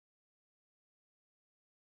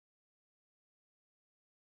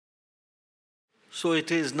So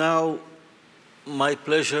it is now my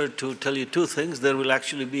pleasure to tell you two things. There will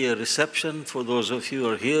actually be a reception for those of you who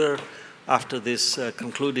are here after this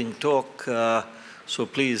concluding talk. So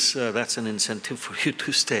please, that's an incentive for you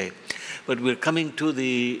to stay. But we're coming to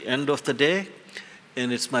the end of the day,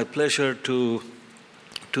 and it's my pleasure to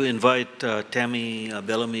invite Tammy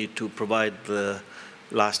Bellamy to provide the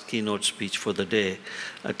last keynote speech for the day.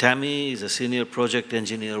 Tammy is a senior project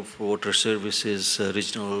engineer for Water Services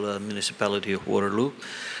Regional Municipality of Waterloo.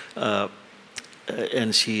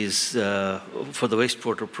 And she's for the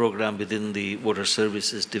wastewater program within the Water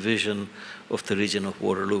Services Division of the region of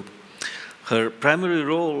Waterloo. Her primary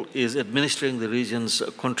role is administering the region's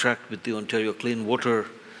contract with the Ontario Clean Water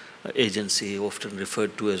Agency, often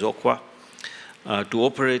referred to as OCWA, to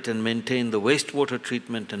operate and maintain the wastewater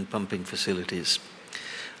treatment and pumping facilities.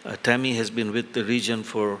 Tammy has been with the region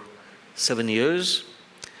for 7 years,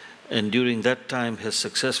 and during that time has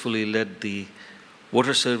successfully led the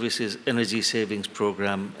Water Services Energy Savings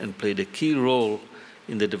Program and played a key role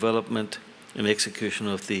in the development and execution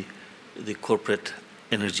of the corporate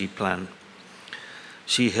energy plan.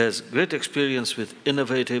 She has great experience with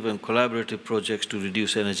innovative and collaborative projects to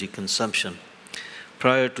reduce energy consumption.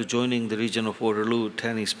 Prior to joining the region of Waterloo,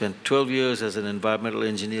 Tammy spent 12 years as an environmental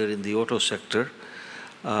engineer in the auto sector,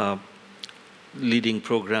 leading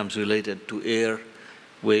programs related to air,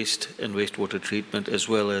 waste, and wastewater treatment, as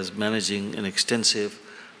well as managing an extensive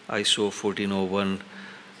ISO 1401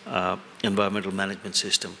 environmental management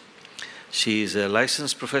system. She is a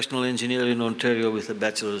licensed professional engineer in Ontario with a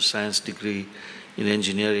Bachelor of Science degree in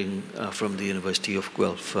engineering from the University of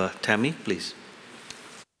Guelph. Tammy, please.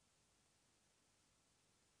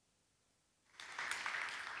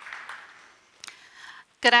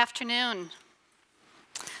 Good afternoon.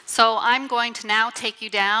 So I'm going to now take you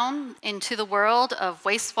down into the world of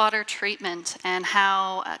wastewater treatment and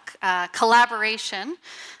how collaboration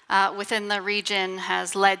within the region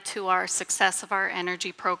has led to our success of our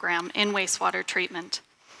energy program in wastewater treatment.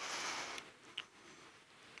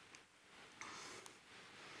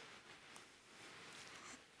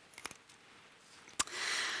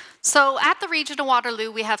 So at the region of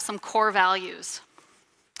Waterloo, we have some core values.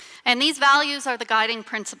 And these values are the guiding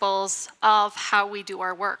principles of how we do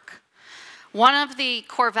our work. One of the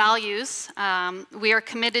core values, we are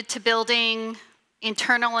committed to building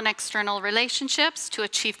internal and external relationships to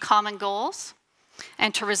achieve common goals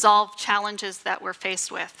and to resolve challenges that we're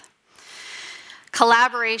faced with.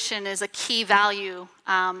 Collaboration is a key value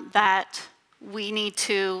that we need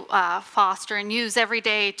to foster and use every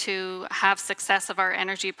day to have success of our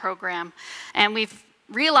energy program. And we've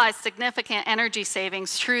realized significant energy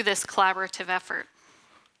savings through this collaborative effort.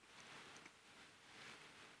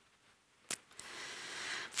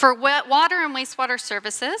 For water and wastewater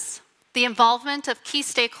services, the involvement of key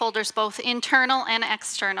stakeholders, both internal and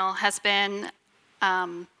external, has been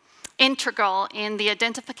integral in the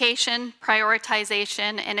identification,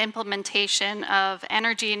 prioritization, and implementation of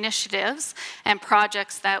energy initiatives and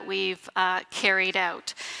projects that we've carried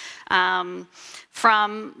out.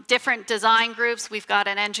 From different design groups, we've got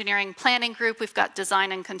an engineering planning group, we've got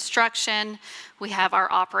design and construction, we have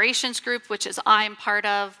our operations group, which is I'm part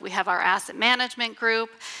of, we have our asset management group,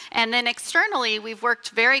 and then externally, we've worked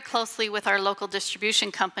very closely with our local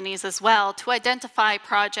distribution companies as well to identify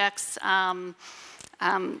projects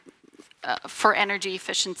for energy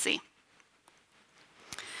efficiency.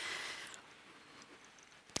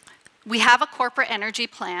 We have a corporate energy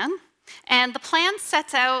plan. And the plan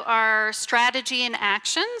sets out our strategy and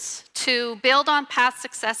actions to build on past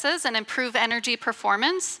successes and improve energy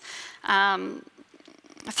performance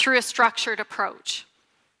through a structured approach.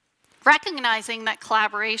 Recognizing that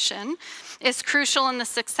collaboration is crucial in the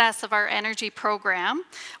success of our energy program,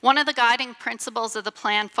 one of the guiding principles of the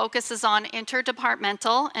plan focuses on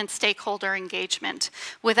interdepartmental and stakeholder engagement.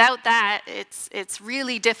 Without that, it's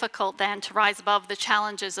really difficult then to rise above the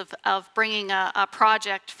challenges of bringing a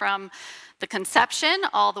project from the conception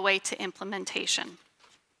all the way to implementation.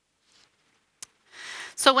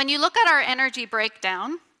 So when you look at our energy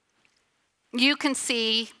breakdown, you can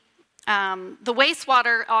see the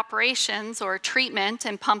wastewater operations or treatment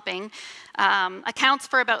and pumping accounts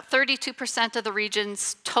for about 32% of the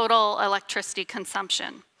region's total electricity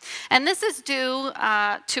consumption. And this is due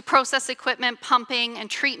to process equipment, pumping, and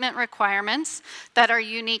treatment requirements that are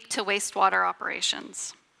unique to wastewater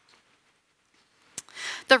operations.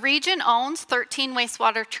 The region owns 13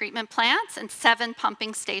 wastewater treatment plants and 7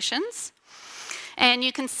 pumping stations. And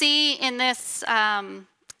you can see in this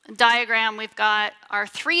diagram, we've got our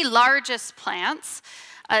 3 largest plants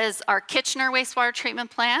is our Kitchener wastewater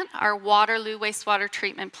treatment plant, our Waterloo wastewater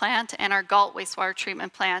treatment plant, and our Galt wastewater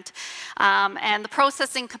treatment plant. And the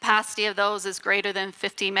processing capacity of those is greater than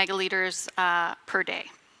 50 megaliters per day.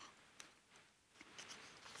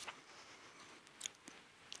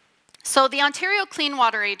 So the Ontario Clean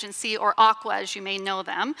Water Agency, or ACWA as you may know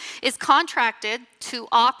them, is contracted to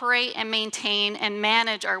operate and maintain and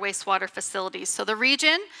manage our wastewater facilities. So the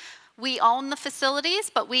region, we own the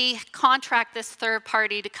facilities, but we contract this third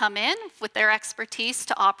party to come in with their expertise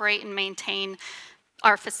to operate and maintain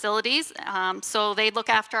our facilities. So they look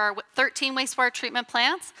after our 13 wastewater treatment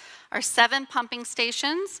plants, our 7 pumping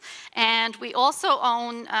stations, and we also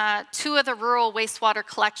own 2 of the rural wastewater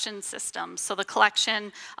collection systems. So the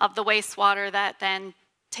collection of the wastewater that then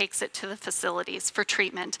takes it to the facilities for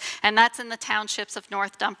treatment. And that's in the townships of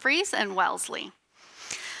North Dumfries and Wellesley.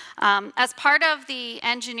 As part of the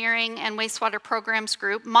engineering and wastewater programs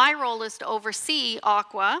group, my role is to oversee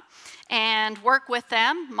ACWA and work with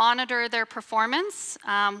them, monitor their performance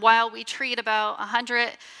while we treat about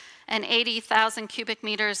 180,000 cubic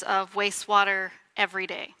meters of wastewater every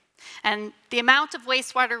day. And the amount of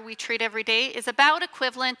wastewater we treat every day is about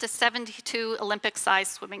equivalent to 72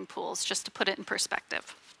 Olympic-sized swimming pools, just to put it in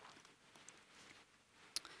perspective.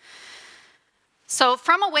 So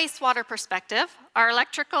from a wastewater perspective, our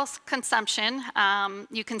electrical consumption,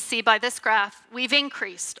 you can see by this graph, we've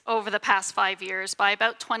increased over the past 5 years by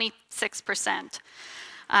about 26%.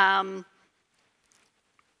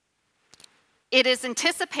 It is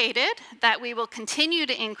anticipated that we will continue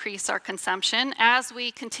to increase our consumption as we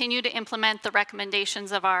continue to implement the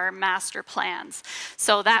recommendations of our master plans.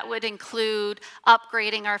 So that would include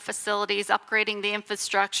upgrading our facilities, upgrading the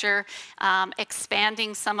infrastructure,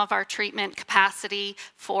 expanding some of our treatment capacity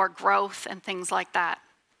for growth and things like that.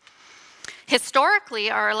 Historically,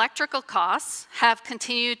 our electrical costs have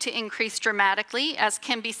continued to increase dramatically, as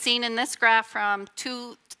can be seen in this graph from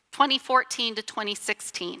 2014 to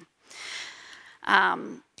 2016.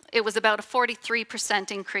 It was about a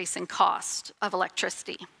 43% increase in cost of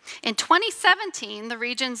electricity. In 2017, the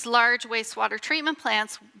region's large wastewater treatment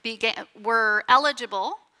plants were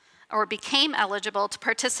eligible or became eligible to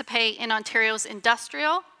participate in Ontario's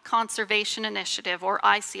Industrial Conservation Initiative, or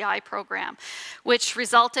ICI program, which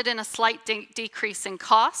resulted in a slight decrease in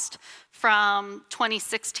cost from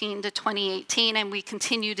 2016 to 2018, and we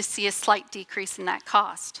continue to see a slight decrease in that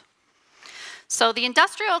cost. So the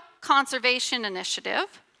Industrial Conservation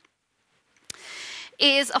Initiative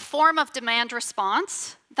is a form of demand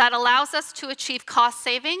response that allows us to achieve cost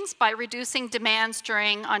savings by reducing demands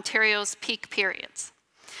during Ontario's peak periods.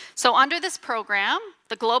 So under this program,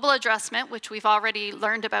 the global adjustment, which we've already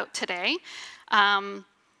learned about today,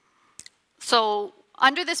 so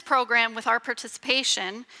under this program, with our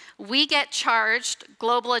participation, we get charged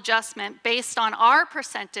global adjustment based on our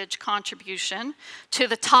percentage contribution to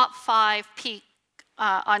the top 5 peak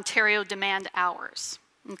Ontario demand hours,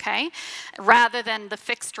 okay? Rather than the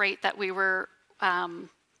fixed rate that we were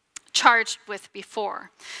charged with before.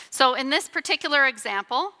 So in this particular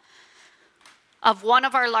example of one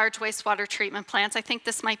of our large wastewater treatment plants, I think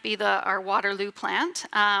this might be our Waterloo plant,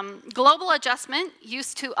 global adjustment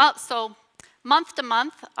used to so month to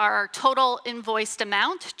month, our total invoiced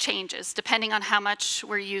amount changes depending on how much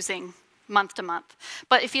we're using month to month.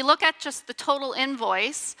 But if you look at just the total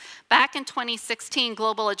invoice, back in 2016,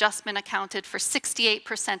 global adjustment accounted for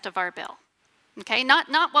 68% of our bill. Okay,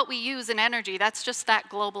 not what we use in energy, that's just that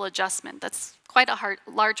global adjustment. That's quite a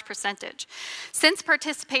large percentage. Since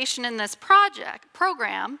participation in this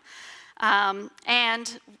program,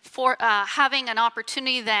 and for having an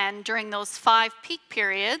opportunity then during those 5 peak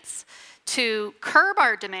periods to curb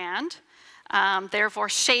our demand, therefore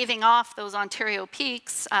shaving off those Ontario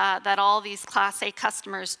peaks that all these Class A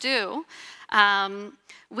customers do,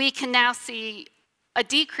 we can now see a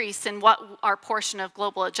decrease in what our portion of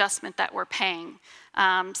global adjustment that we're paying.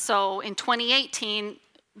 So in 2018,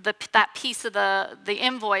 that piece of the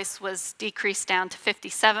invoice was decreased down to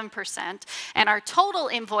 57%, and our total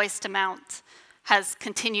invoiced amount has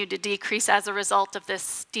continued to decrease as a result of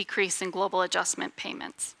this decrease in global adjustment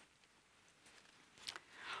payments.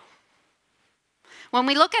 When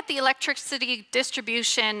we look at the electricity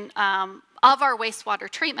distribution of our wastewater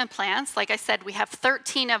treatment plants, like I said, we have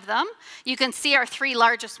 13 of them. You can see our 3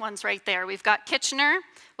 largest ones right there. We've got Kitchener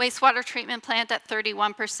wastewater treatment plant at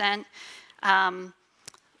 31%,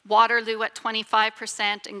 Waterloo at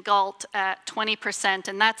 25%, and Galt at 20%,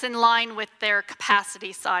 and that's in line with their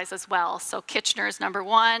capacity size as well. So Kitchener is number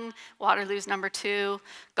 1, Waterloo's number 2,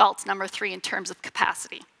 Galt's number 3 in terms of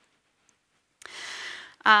capacity.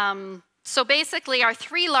 So basically, our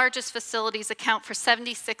 3 largest facilities account for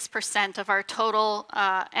 76% of our total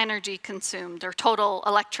energy consumed, or total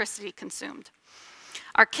electricity consumed.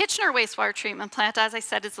 Our Kitchener wastewater treatment plant, as I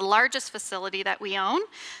said, is the largest facility that we own,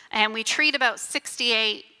 and we treat about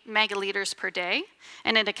 68 megaliters per day,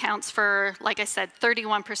 and it accounts for, like I said,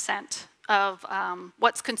 31% of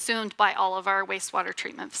what's consumed by all of our wastewater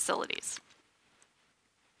treatment facilities.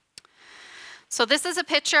 So this is a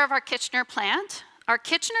picture of our Kitchener plant. Our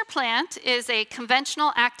Kitchener plant is a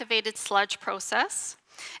conventional activated sludge process,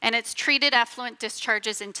 and it's treated effluent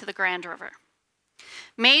discharges into the Grand River.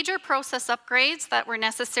 Major process upgrades that were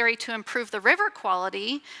necessary to improve the river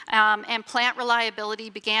quality and plant reliability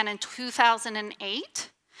began in 2008,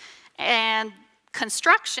 and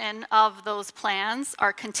construction of those plans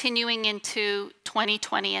are continuing into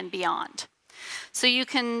 2020 and beyond. So you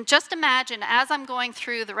can just imagine, as I'm going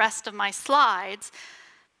through the rest of my slides,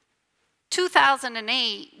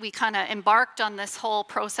 2008, we kind of embarked on this whole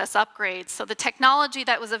process upgrade. So the technology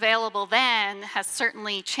that was available then has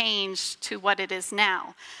certainly changed to what it is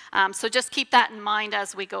now. So just keep that in mind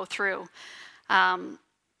as we go through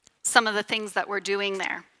some of the things that we're doing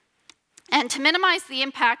there. And to minimize the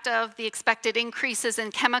impact of the expected increases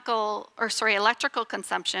in electrical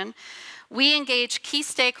consumption, we engaged key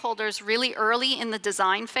stakeholders really early in the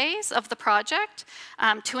design phase of the project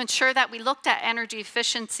to ensure that we looked at energy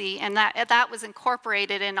efficiency, and that was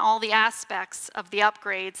incorporated in all the aspects of the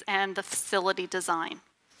upgrades and the facility design,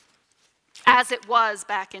 as it was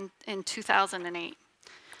back in 2008.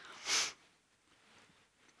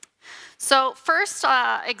 So first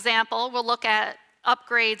example, we'll look at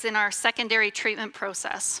upgrades in our secondary treatment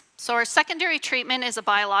process. So our secondary treatment is a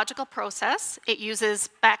biological process. It uses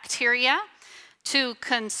bacteria to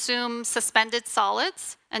consume suspended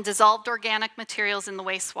solids and dissolved organic materials in the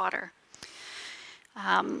wastewater.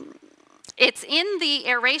 It's in the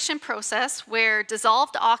aeration process where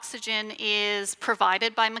dissolved oxygen is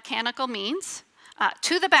provided by mechanical means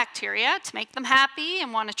to the bacteria to make them happy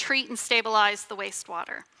and want to treat and stabilize the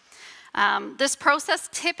wastewater. This process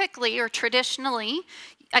typically or traditionally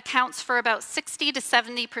accounts for about 60 to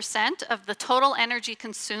 70% of the total energy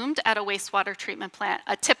consumed at a wastewater treatment plant,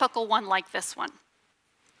 a typical one like this one.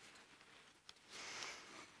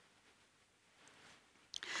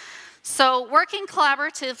 So working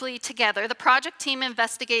collaboratively together, the project team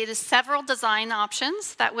investigated several design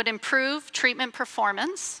options that would improve treatment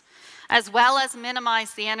performance, as well as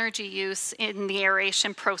minimize the energy use in the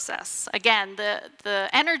aeration process. Again, the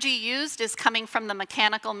energy used is coming from the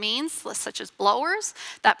mechanical means, such as blowers,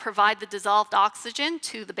 that provide the dissolved oxygen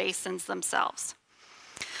to the basins themselves.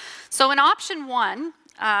 So in option 1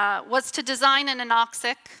 was to design an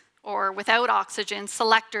anoxic, or without oxygen,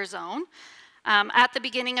 selector zone at the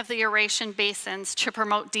beginning of the aeration basins to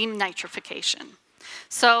promote denitrification.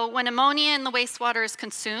 So when ammonia in the wastewater is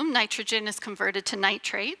consumed, nitrogen is converted to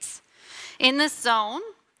nitrates. In this zone,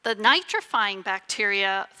 the nitrifying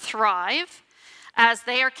bacteria thrive as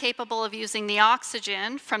they are capable of using the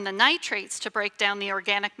oxygen from the nitrates to break down the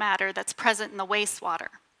organic matter that's present in the wastewater.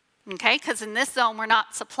 Okay, because in this zone, we're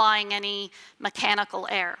not supplying any mechanical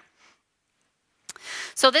air.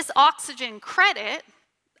 So this oxygen credit,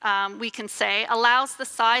 we can say, allows the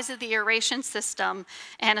size of the aeration system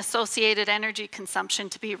and associated energy consumption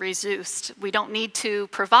to be reduced. We don't need to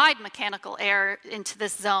provide mechanical air into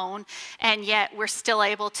this zone, and yet we're still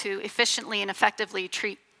able to efficiently and effectively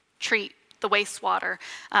treat the wastewater,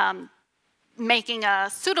 making a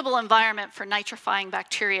suitable environment for nitrifying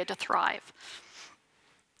bacteria to thrive.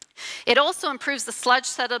 It also improves the sludge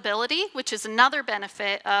settability, which is another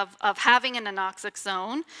benefit of having an anoxic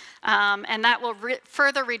zone, and that will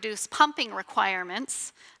further reduce pumping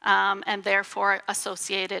requirements and therefore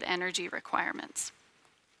associated energy requirements.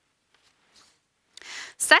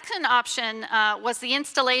 Second option was the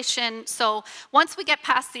installation. So once we get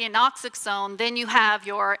past the anoxic zone, then you have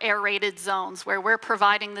your aerated zones where we're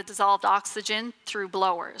providing the dissolved oxygen through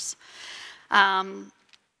blowers.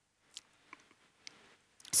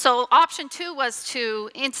 So option 2 was to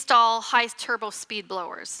install high-speed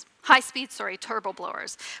turbo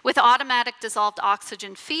blowers with automatic dissolved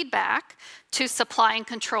oxygen feedback to supply and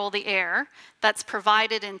control the air that's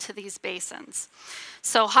provided into these basins.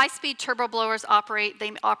 So high-speed turbo blowers operate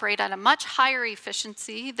at a much higher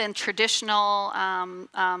efficiency than traditional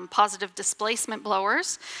positive displacement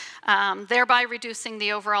blowers, thereby reducing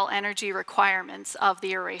the overall energy requirements of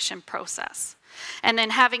the aeration process. And then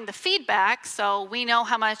having the feedback, so we know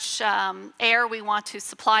how much air we want to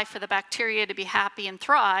supply for the bacteria to be happy and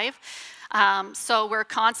thrive. So we're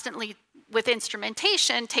constantly with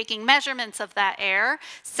instrumentation, taking measurements of that air,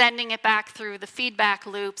 sending it back through the feedback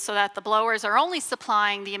loop so that the blowers are only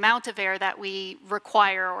supplying the amount of air that we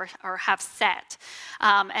require or have set,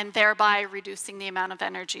 and thereby reducing the amount of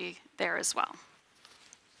energy there as well.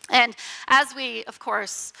 And as we, of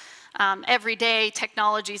course, every day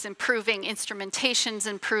technology is improving, instrumentation's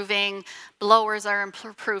improving, blowers are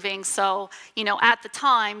improving. So, you know, at the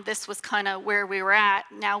time, this was kind of where we were at.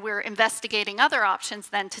 Now we're investigating other options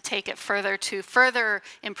then to take it further to further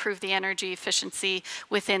improve the energy efficiency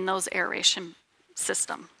within those aeration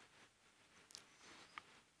system.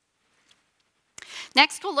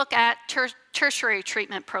 Next, we'll look at tertiary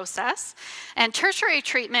treatment process. And tertiary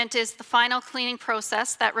treatment is the final cleaning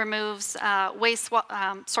process that removes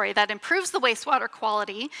that improves the wastewater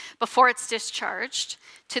quality before it's discharged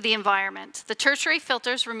to the environment. The tertiary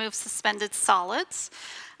filters remove suspended solids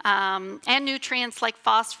and nutrients like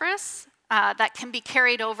phosphorus that can be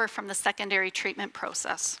carried over from the secondary treatment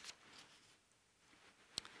process.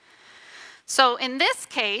 So in this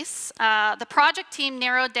case, the project team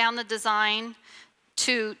narrowed down the design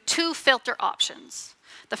to 2 filter options.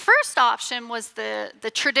 The first option was the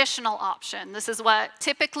traditional option. This is what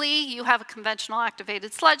typically you have a conventional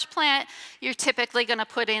activated sludge plant. You're typically going to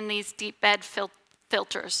put in these deep bed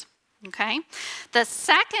filters. Okay. The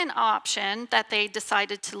second option that they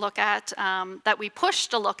decided to look at, that we pushed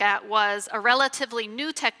to look at, was a relatively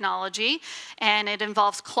new technology, and it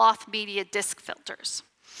involves cloth media disc filters.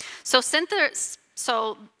 So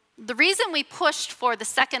the reason we pushed for the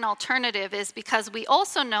second alternative is because we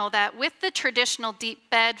also know that with the traditional deep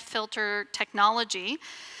bed filter technology,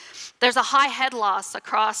 there's a high head loss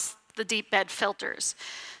across the deep bed filters.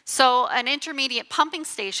 So an intermediate pumping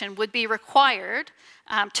station would be required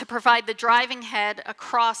to provide the driving head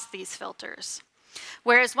across these filters.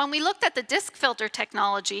 Whereas when we looked at the disc filter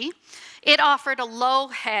technology, it offered a low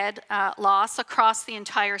head loss across the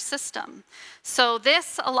entire system. So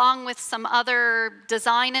this, along with some other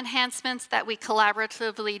design enhancements that we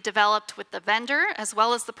collaboratively developed with the vendor as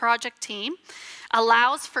well as the project team,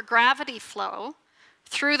 allows for gravity flow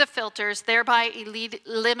through the filters, thereby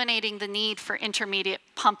eliminating the need for intermediate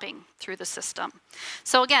pumping through the system.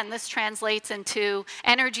 So again, this translates into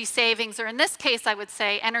energy savings, or in this case, I would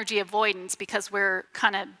say energy avoidance, because we're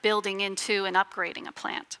kind of building into and upgrading a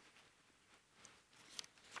plant.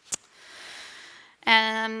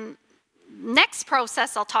 And next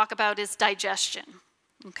process I'll talk about is digestion.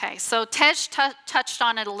 Okay, so Tej touched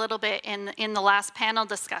on it a little bit in the last panel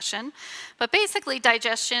discussion, but basically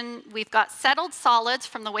digestion, we've got settled solids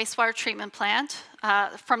from the wastewater treatment plant.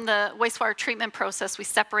 From the wastewater treatment process, we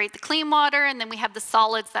separate the clean water, and then we have the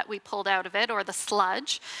solids that we pulled out of it, or the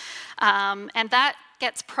sludge, and that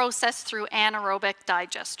gets processed through anaerobic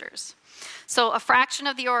digesters. So a fraction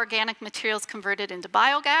of the organic material is converted into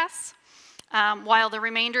biogas, while the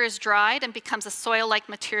remainder is dried and becomes a soil-like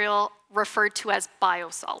material referred to as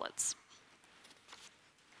biosolids.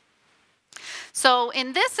 So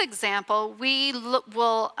in this example, we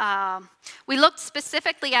looked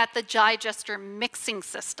specifically at the digester mixing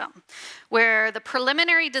system, where the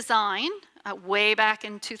preliminary design, way back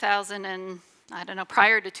in 2000 and, I don't know,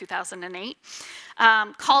 prior to 2008,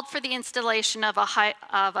 called for the installation of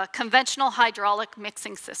a conventional hydraulic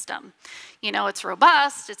mixing system. You know, it's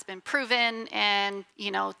robust, it's been proven, and, you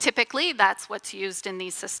know, typically that's what's used in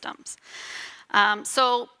these systems.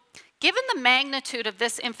 So given the magnitude of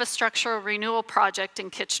this infrastructural renewal project in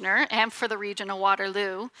Kitchener and for the region of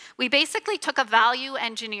Waterloo, we basically took a value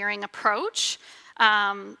engineering approach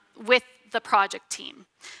with the project team.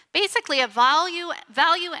 Basically, a value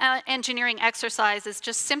engineering exercise is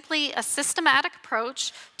just simply a systematic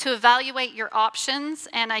approach to evaluate your options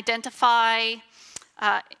and identify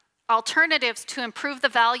alternatives to improve the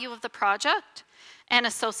value of the project and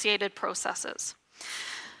associated processes.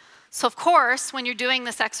 So of course, when you're doing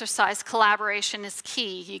this exercise, collaboration is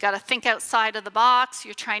key. You got to think outside of the box.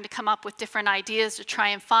 You're trying to come up with different ideas to try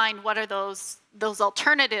and find what are those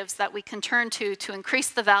alternatives that we can turn to increase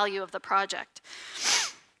the value of the project.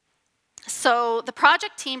 So the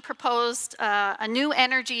project team proposed a new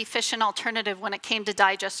energy efficient alternative when it came to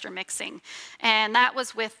digester mixing, and that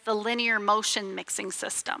was with the linear motion mixing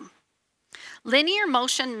system. Linear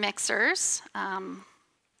motion mixers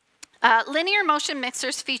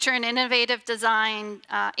feature an innovative design,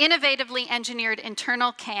 innovatively engineered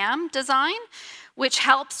internal cam design, which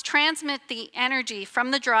helps transmit the energy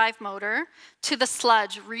from the drive motor to the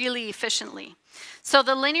sludge really efficiently. So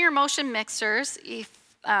the linear motion mixers,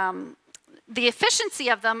 the efficiency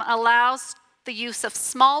of them allows the use of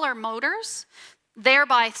smaller motors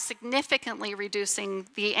thereby significantly reducing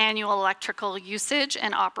the annual electrical usage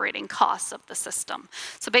and operating costs of the system.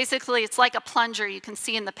 So basically, it's like a plunger you can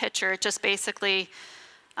see in the picture. It just basically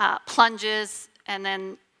plunges and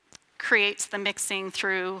then creates the mixing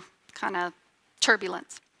through kind of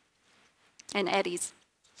turbulence and eddies.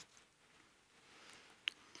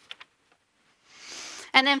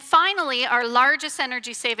 And then finally, our largest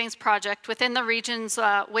energy savings project within the region's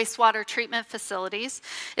wastewater treatment facilities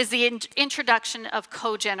is the introduction of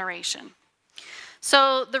cogeneration.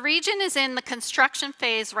 So the region is in the construction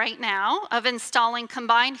phase right now of installing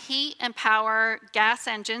combined heat and power gas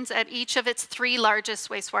engines at each of its 3 largest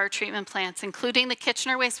wastewater treatment plants, including the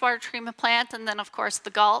Kitchener wastewater treatment plant, and then of course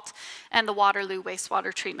the Galt and the Waterloo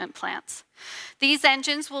wastewater treatment plants. These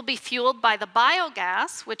engines will be fueled by the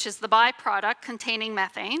biogas, which is the byproduct containing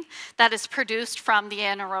methane that is produced from the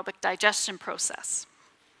anaerobic digestion process.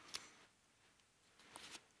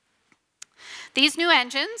 These new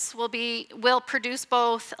engines will produce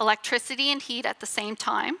both electricity and heat at the same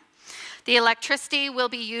time. The electricity will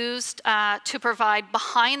be used to provide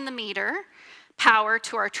behind-the-meter power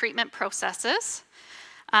to our treatment processes.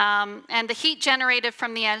 And the heat generated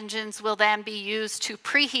from the engines will then be used to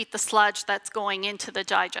preheat the sludge that's going into the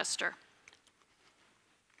digester.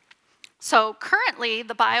 So currently,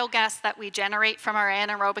 the biogas that we generate from our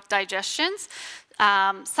anaerobic digestions,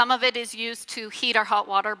 some of it is used to heat our hot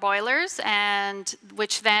water boilers, and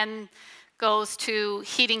which then goes to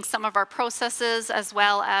heating some of our processes as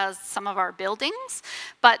well as some of our buildings.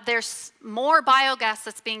 But there's more biogas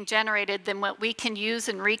that's being generated than what we can use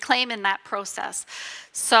and reclaim in that process.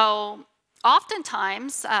 So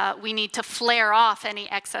oftentimes, we need to flare off any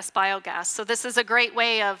excess biogas. So this is a great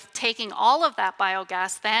way of taking all of that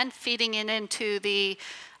biogas, then feeding it into the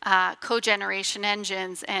cogeneration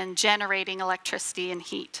engines and generating electricity and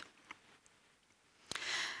heat.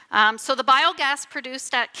 So the biogas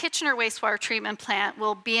produced at Kitchener wastewater treatment plant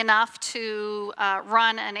will be enough to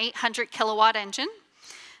run an 800 kilowatt engine,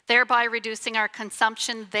 thereby reducing our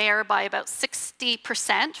consumption there by about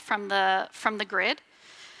 60% from the grid,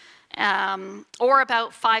 or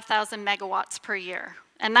about 5,000 megawatts per year.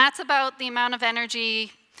 And that's about the amount of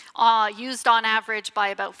energy used on average by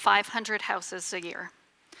about 500 houses a year.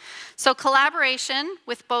 So collaboration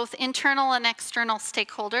with both internal and external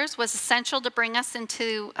stakeholders was essential to bring us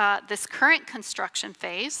into this current construction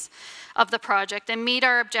phase of the project and meet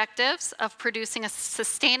our objectives of producing a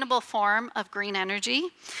sustainable form of green energy,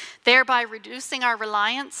 thereby reducing our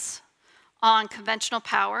reliance on conventional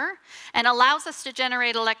power, and allows us to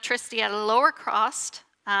generate electricity at a lower cost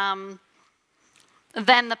than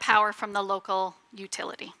the power from the local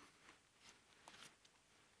utility.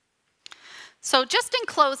 So just in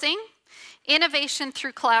closing, innovation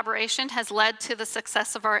through collaboration has led to the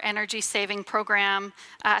success of our energy saving program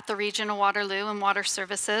at the region of Waterloo and Water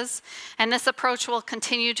Services, and this approach will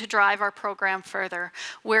continue to drive our program further.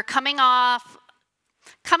 We're coming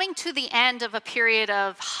to the end of a period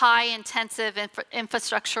of high intensive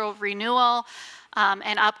infrastructural renewal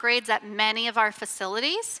and upgrades at many of our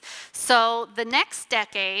facilities. So the next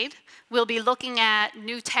decade, we'll be looking at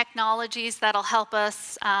new technologies that'll help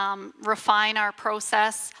us refine our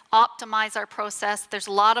process, optimize our process. There's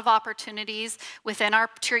a lot of opportunities within our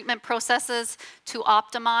treatment processes to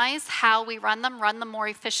optimize how we run them more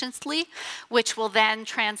efficiently, which will then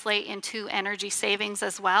translate into energy savings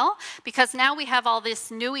as well. Because now we have all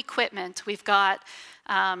this new equipment. We've got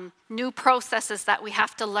new processes that we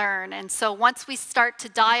have to learn. And so once we start to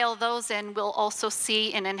dial those in, we'll also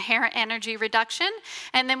see an inherent energy reduction.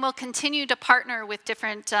 And then we'll continue to partner with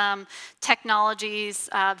different technologies,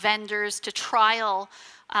 vendors to trial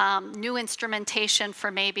new instrumentation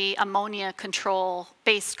for maybe ammonia control,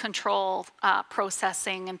 base control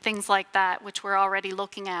processing and things like that, which we're already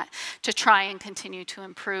looking at to try and continue to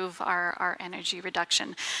improve our energy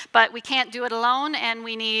reduction. But we can't do it alone, and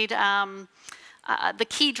we need the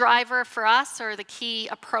key driver for us, or the key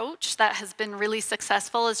approach that has been really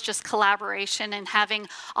successful, is just collaboration and having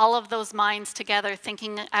all of those minds together,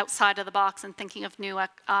 thinking outside of the box and thinking of new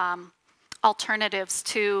alternatives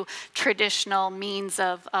to traditional means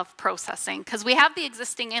of processing. Because we have the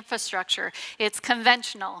existing infrastructure, it's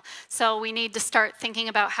conventional. So we need to start thinking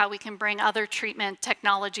about how we can bring other treatment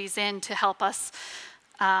technologies in to help us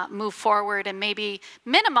move forward and maybe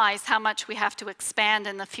minimize how much we have to expand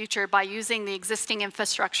in the future by using the existing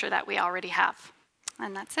infrastructure that we already have.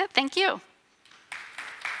 And that's it. Thank you.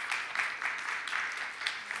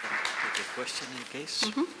 Take a question in case.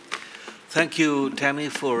 Thank you, Tammy,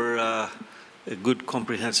 for a good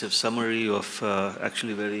comprehensive summary of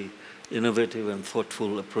actually very innovative and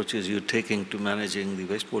thoughtful approaches you're taking to managing the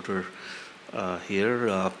wastewater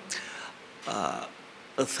here.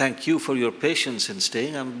 Thank you for your patience in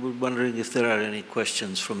staying. I'm wondering if there are any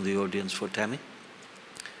questions from the audience for Tammy.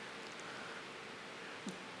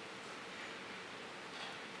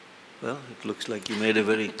 Well, it looks like you made a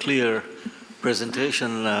very clear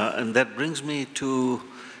presentation, and that brings me to,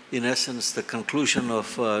 in essence, the conclusion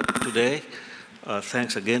of today.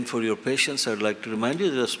 Thanks again for your patience. I'd like to remind you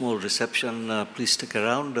there's a small reception. Please stick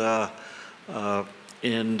around.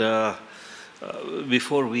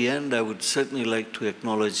 Before we end, I would certainly like to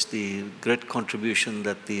acknowledge the great contribution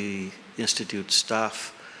that the Institute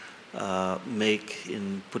staff make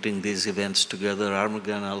in putting these events together.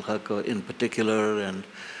 Armagan Al-Haq in particular, and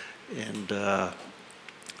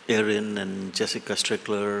Erin and Jessica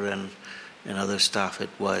Strickler and other staff at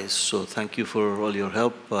WISE. So thank you for all your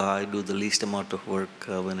help. I do the least amount of work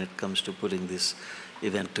when it comes to putting this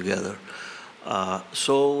event together.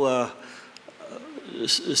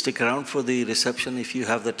 Stick around for the reception if you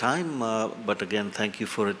have the time. But again, thank you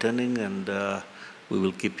for attending, and we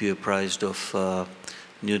will keep you apprised of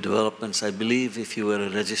new developments. I believe if you were a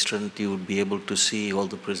registrant, you would be able to see all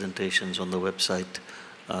the presentations on the website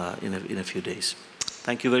in a few days.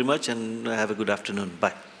 Thank you very much, and have a good afternoon.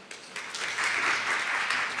 Bye.